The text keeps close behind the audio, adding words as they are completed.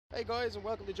Hey guys, and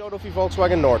welcome to Duffy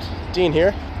Volkswagen North. Dean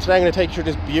here. Today I'm going to take you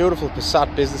through this beautiful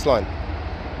Passat business line.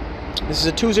 This is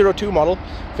a 202 model,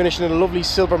 finished in a lovely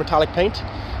silver metallic paint.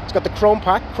 It's got the chrome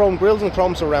pack, chrome grills and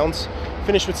chrome surrounds,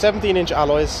 finished with 17-inch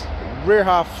alloys, rear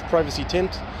half privacy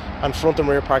tint and front and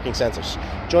rear parking sensors.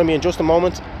 Join me in just a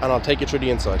moment and I'll take you through the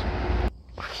inside.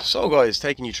 So guys,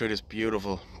 taking you through this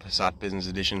beautiful Passat Business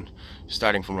Edition,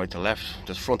 starting from right to left.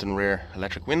 There's front and rear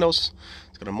electric windows.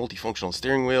 It's got a multifunctional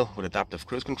steering wheel with adaptive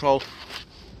cruise control.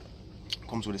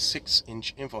 Comes with a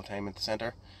 6-inch infotainment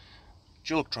center,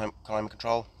 dual climate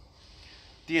control,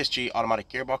 DSG automatic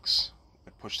gearbox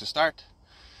with push to start.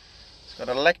 It's got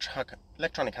an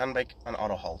electronic handbrake and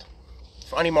auto hold.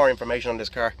 For any more information on this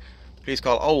car, please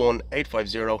call 01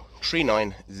 850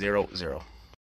 3900.